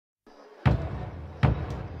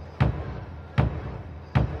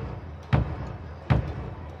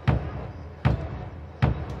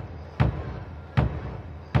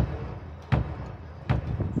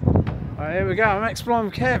Right, here we go. I'm exploring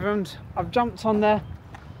with Kev and I've jumped on the,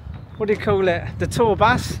 what do you call it? The tour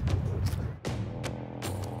bus.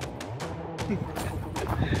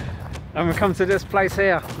 And we come to this place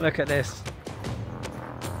here. Look at this.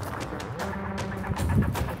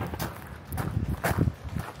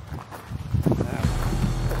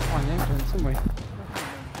 Let's find the entrance, haven't we?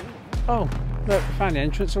 Oh, look, we found the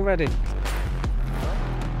entrance already.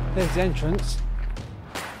 There's the entrance.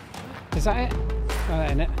 Is that it? No,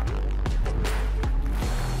 that ain't it.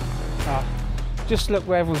 Oh, just look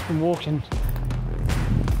where everyone's been walking.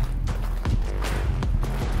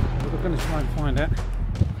 We're going to try and find it.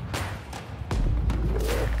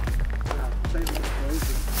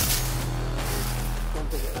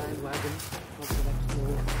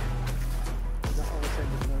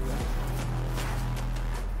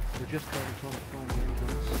 We're just trying to find the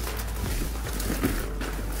entrance.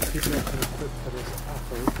 People are going to put for this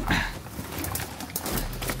apple.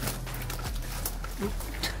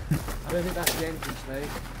 I don't think that's the entrance, mate.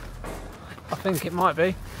 I think it might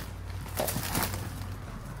be.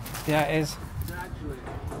 Yeah, it is. Actually,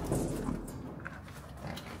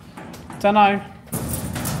 don't know.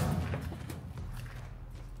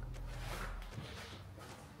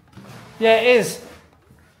 Yeah, it is.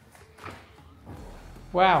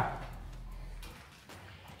 Wow.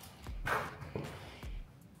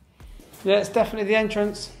 Yeah, it's definitely the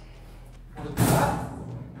entrance.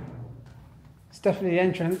 It's definitely the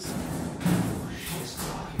entrance.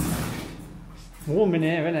 Warm in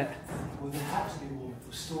here, isn't it? well, they have to be warm.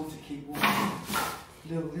 We're stored to keep warm.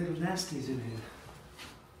 Little nasties in here.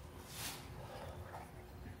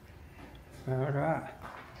 Oh, look at that.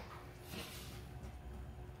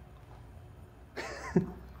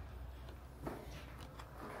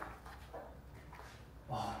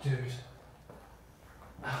 Oh, dude.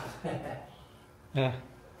 Yeah.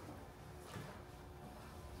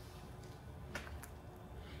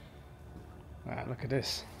 Right, look at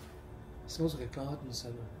this. It smells like a garden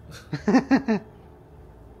centre.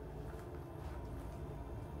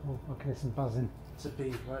 Oh, okay, there's some buzzing. It's a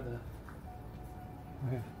bee right there. Oh,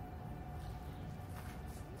 yeah.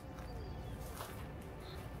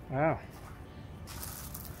 Wow.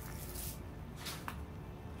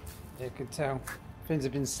 You could tell things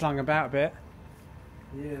have been slung about a bit.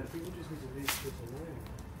 Yeah, I think we just need to leave shit alone.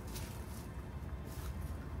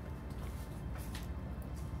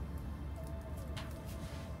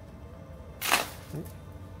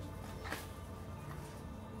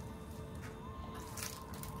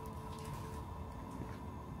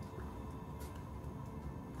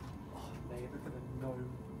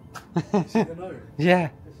 You see the gnome? Yeah.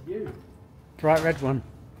 It's you. Bright red one.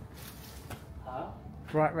 Huh?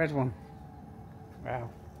 Bright red one. Wow.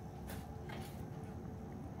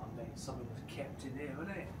 I mean, something was kept in here,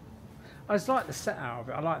 wasn't it? I just like the set out of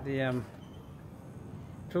it. I like the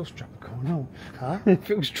feels tropical, no. Huh? It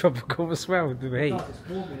feels tropical as well with the heat. No, it's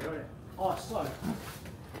warm here, isn't it? Oh, so.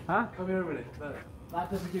 Huh? Come here a minute. Look.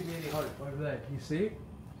 That doesn't give me any hope over there. Can you see it?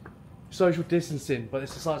 Social distancing, but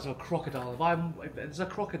it's the size of a crocodile. If there's a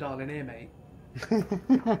crocodile in here, mate,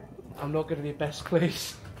 I'm not going to be best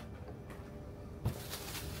pleased.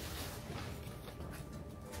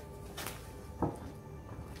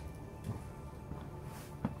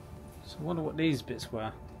 So I wonder what these bits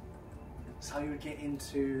were. That's how you would get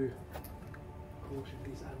into caution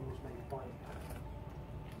these animals may bite.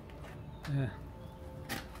 Yeah.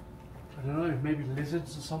 I don't know, maybe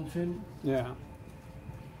lizards or something. Yeah.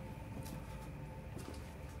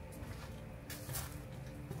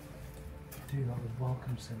 Do that with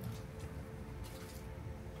welcome centre.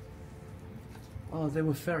 Oh, they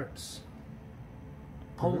were ferrets.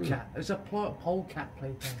 Polecat. It's a polecat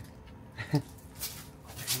playpen.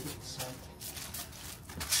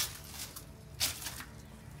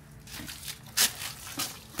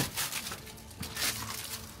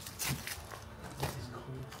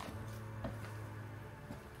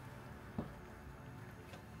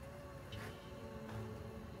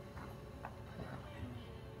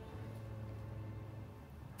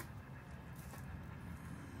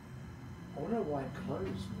 I wonder why it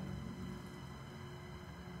closed.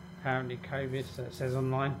 Apparently COVID, so it says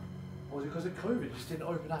online. Was it because of COVID? It just didn't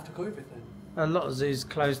open after COVID then? A lot of zoos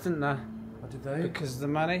closed, didn't they? Or did they? Because of the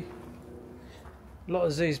money. A lot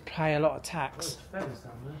of zoos pay a lot of tax. There's feathers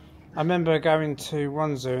down there. I remember going to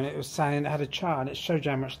one zoo and it was saying it had a chart and it showed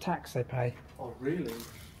you how much tax they pay. Oh, really?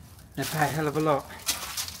 They pay a hell of a lot.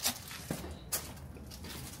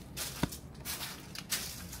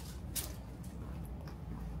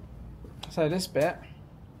 So this bit,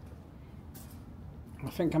 I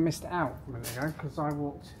think I missed it out a minute ago because I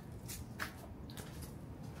walked.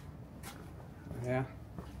 Yeah.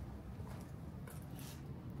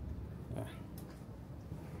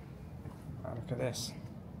 Look at this.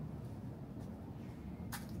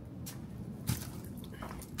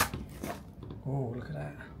 Oh, look at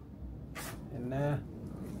that. In there.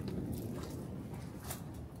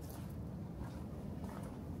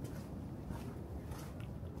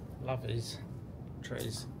 Love these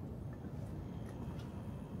trees.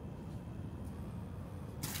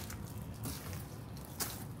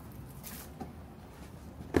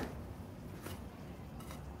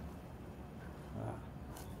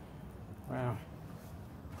 Wow.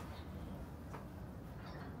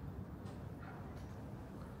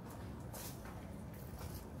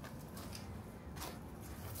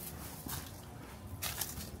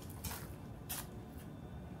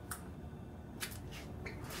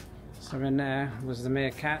 So in there was the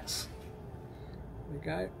meerkats. There we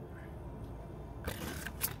go.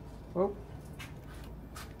 Oh.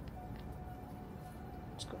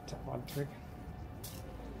 Just got to tap one twig.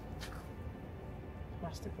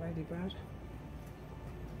 Plastic ladybird.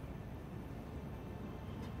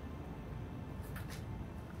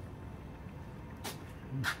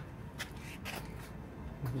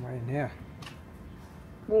 Right in here.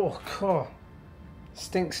 Oh, God.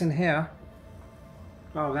 Stinks in here.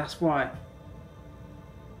 Oh, that's why.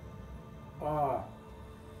 Oh.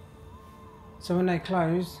 So when they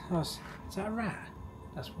close, oh, is that a rat?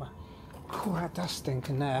 That's why. Oh, that does stink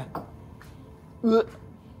in there. Ugh.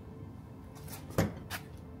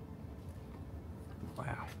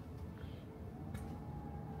 Wow.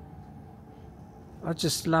 I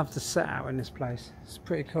just love the set out in this place. It's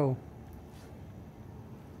pretty cool.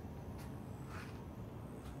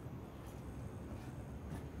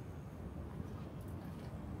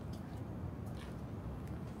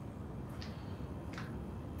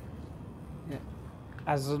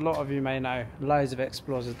 As a lot of you may know, loads of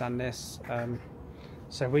explorers have done this.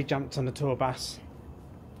 So we jumped on the tour bus.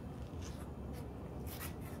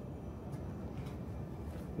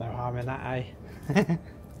 No harm in that, eh?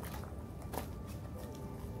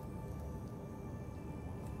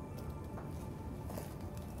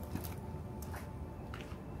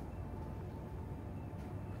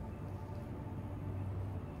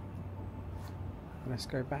 Let's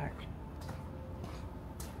go back.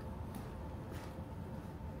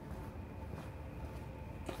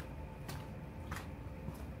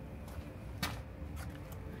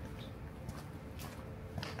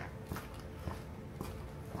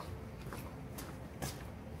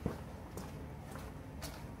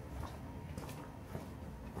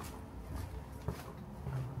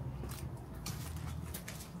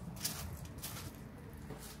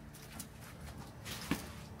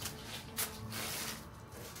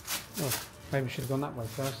 Oh, maybe we should have gone that way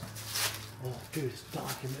first. Oh, dude, it's dark.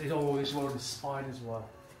 Oh, it's one of the spiders as well.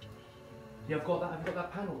 Yeah, I've got that. I've got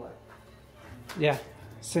that panel though. Yeah,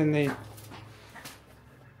 it's in the.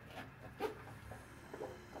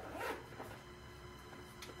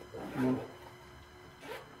 Come on.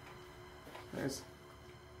 There it is.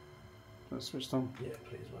 Let's switch on. Yeah,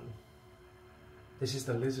 please, man. This is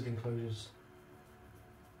the lizard enclosures.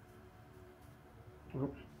 Oh.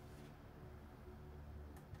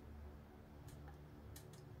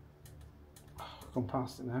 I've gone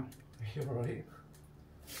past it now. You're right.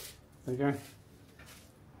 There you go.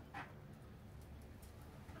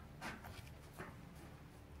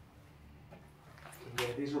 Yeah,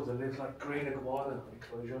 these are the lids like green iguana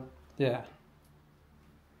enclosure. Yeah.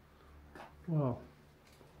 Well,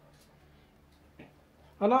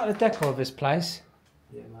 I like the decor of this place.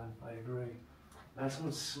 Yeah, man, I agree. Man,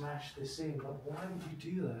 someone smashed this in. Like, why would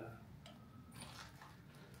you do that?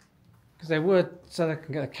 Because they would, so they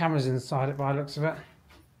can get the cameras inside it by the looks of it.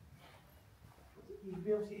 You'd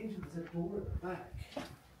be able to get into the door at the back.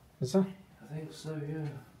 Is there? I think so, yeah.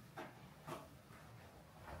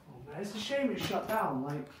 Oh man, it's a shame it's shut down,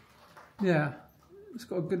 like. Yeah, it's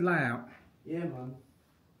got a good layout. Yeah, man.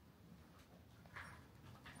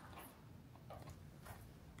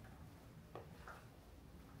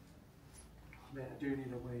 Man, I do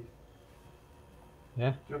need a wee.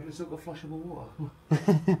 Yeah. Do you reckon it's still got flushable water?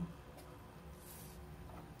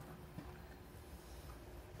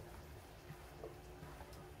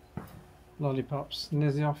 Lollipops. And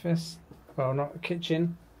there's the office. Well, not the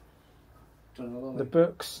kitchen. The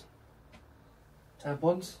books.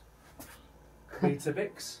 Tampons.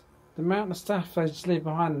 Weetabix. The amount of stuff they just leave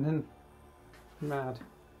behind and then mad.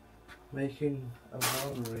 Making a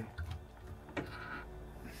laundry.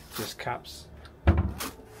 Just cups.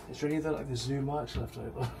 Is there any of that like the zoo marks left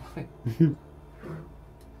over? Well,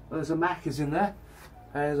 there's a Macca's in there.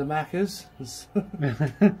 There's a Macca's.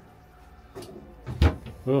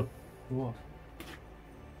 Oh. What?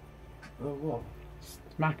 Oh, what?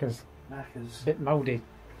 Macca's. Macca's. Bit mouldy.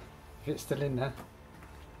 if it's still in there.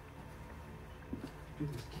 Dude,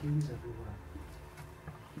 there's keys everywhere.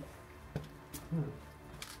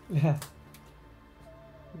 Yeah.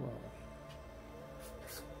 Whoa.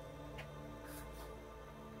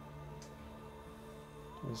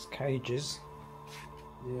 There's cages.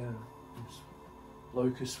 Yeah. There's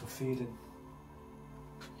locusts for feeding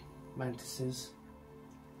mantises.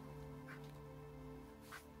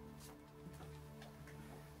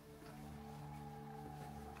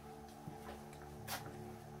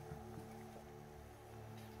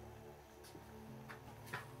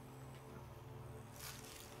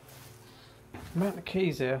 The amount of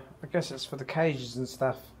keys here, I guess it's for the cages and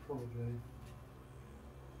stuff. Probably.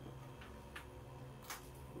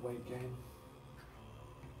 Weight gain.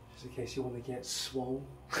 Just in case you want to get swole.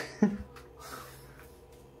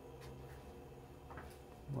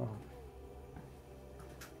 Wow.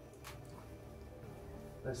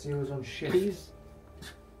 Let's see who's on shift. Keys?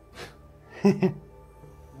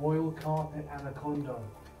 Royal Carpet Anaconda.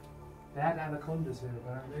 They had anacondas here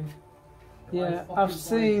apparently. Yeah, I've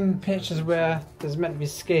seen pictures where there's meant to be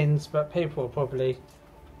skins, but people will probably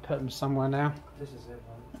put them somewhere now. This is it, man.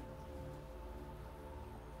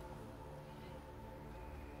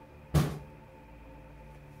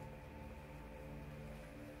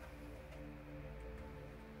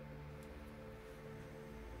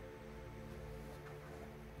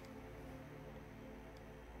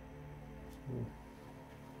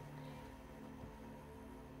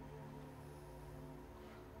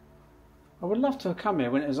 I would love to have come here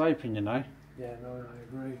when it was open, you know. Yeah, no, I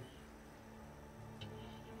agree.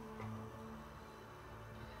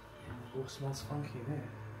 It all smells funky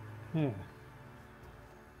in here.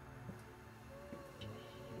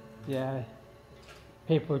 Yeah. Yeah.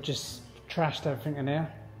 People just trashed everything in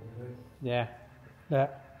here. Really? Yeah. Yeah.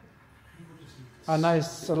 I know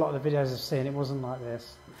a lot of the videos I've seen, it wasn't like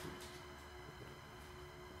this.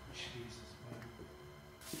 Jesus,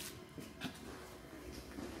 man.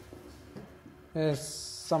 There's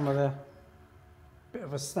some of the bit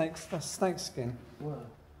of a snake skin. What?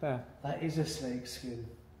 There. That is a snake skin.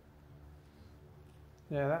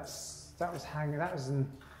 Yeah, that was hanging. That was in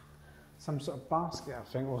some sort of basket, I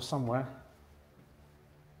think, or somewhere.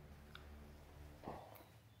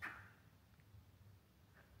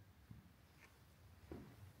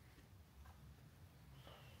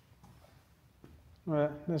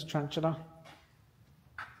 Right, there's tarantula,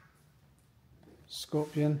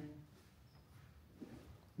 scorpion.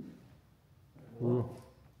 Ooh.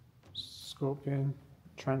 Scorpion,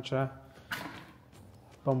 tarantula,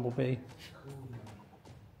 bumblebee.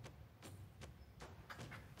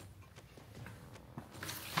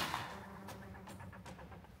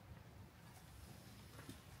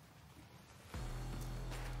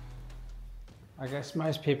 I guess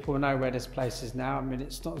most people know where this place is now. I mean,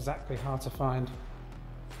 it's not exactly hard to find.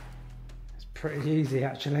 It's pretty easy,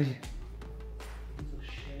 actually.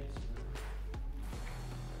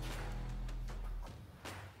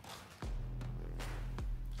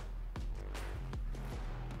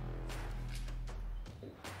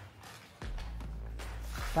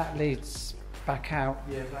 That leads back out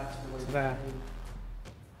Yeah, that's the way to there.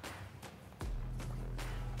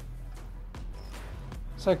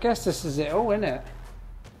 So I guess this is it all, isn't it?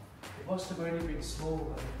 It must have only been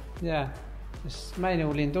small though. Yeah. It's mainly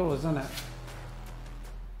all indoors, isn't it?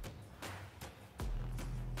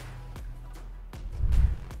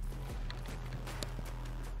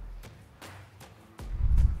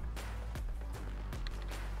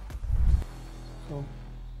 Cool.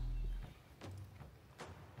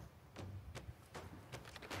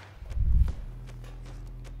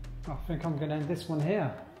 I think I'm going to end this one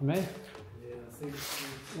here for me. Yeah, I think so.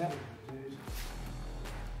 Yeah.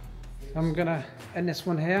 I'm going to end this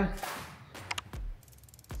one here.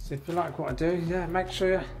 So if you like what I do, yeah, make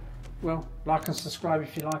sure you, well, like and subscribe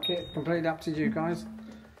if you like it. Completely up to you guys.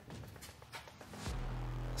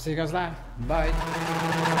 See you guys later.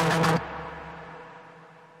 Bye.